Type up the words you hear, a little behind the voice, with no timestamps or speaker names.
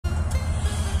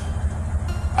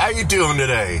How you doing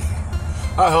today?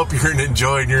 I hope you're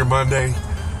enjoying your Monday.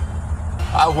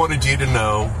 I wanted you to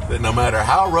know that no matter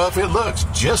how rough it looks,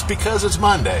 just because it's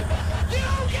Monday,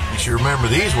 you should remember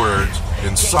these words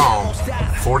in Psalm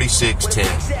 46:10.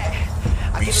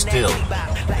 Be still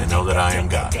and know that I am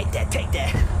God.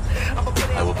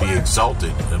 I will be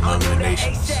exalted among the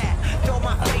nations.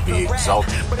 I will be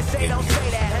exalted in the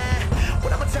earth.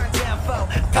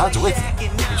 God's with you.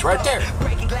 He's right there.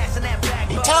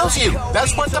 He tells you.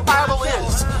 That's what the Bible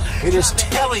is. It is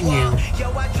telling you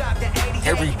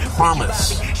every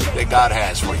promise that God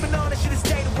has for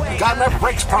you. God never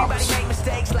breaks promise.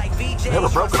 Never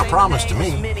broken a promise to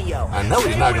me. I know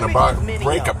He's not going to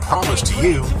break a promise to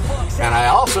you. And I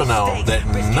also know that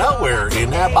nowhere in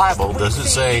that Bible does it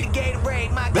say,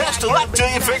 best of luck till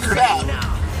you figure it out.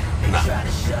 No,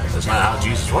 that's not how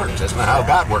Jesus works. That's not how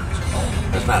God works.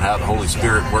 That's not how the Holy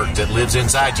Spirit works that lives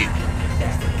inside you.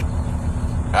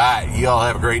 All right, you all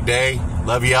have a great day.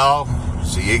 Love you all.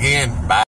 See you again. Bye.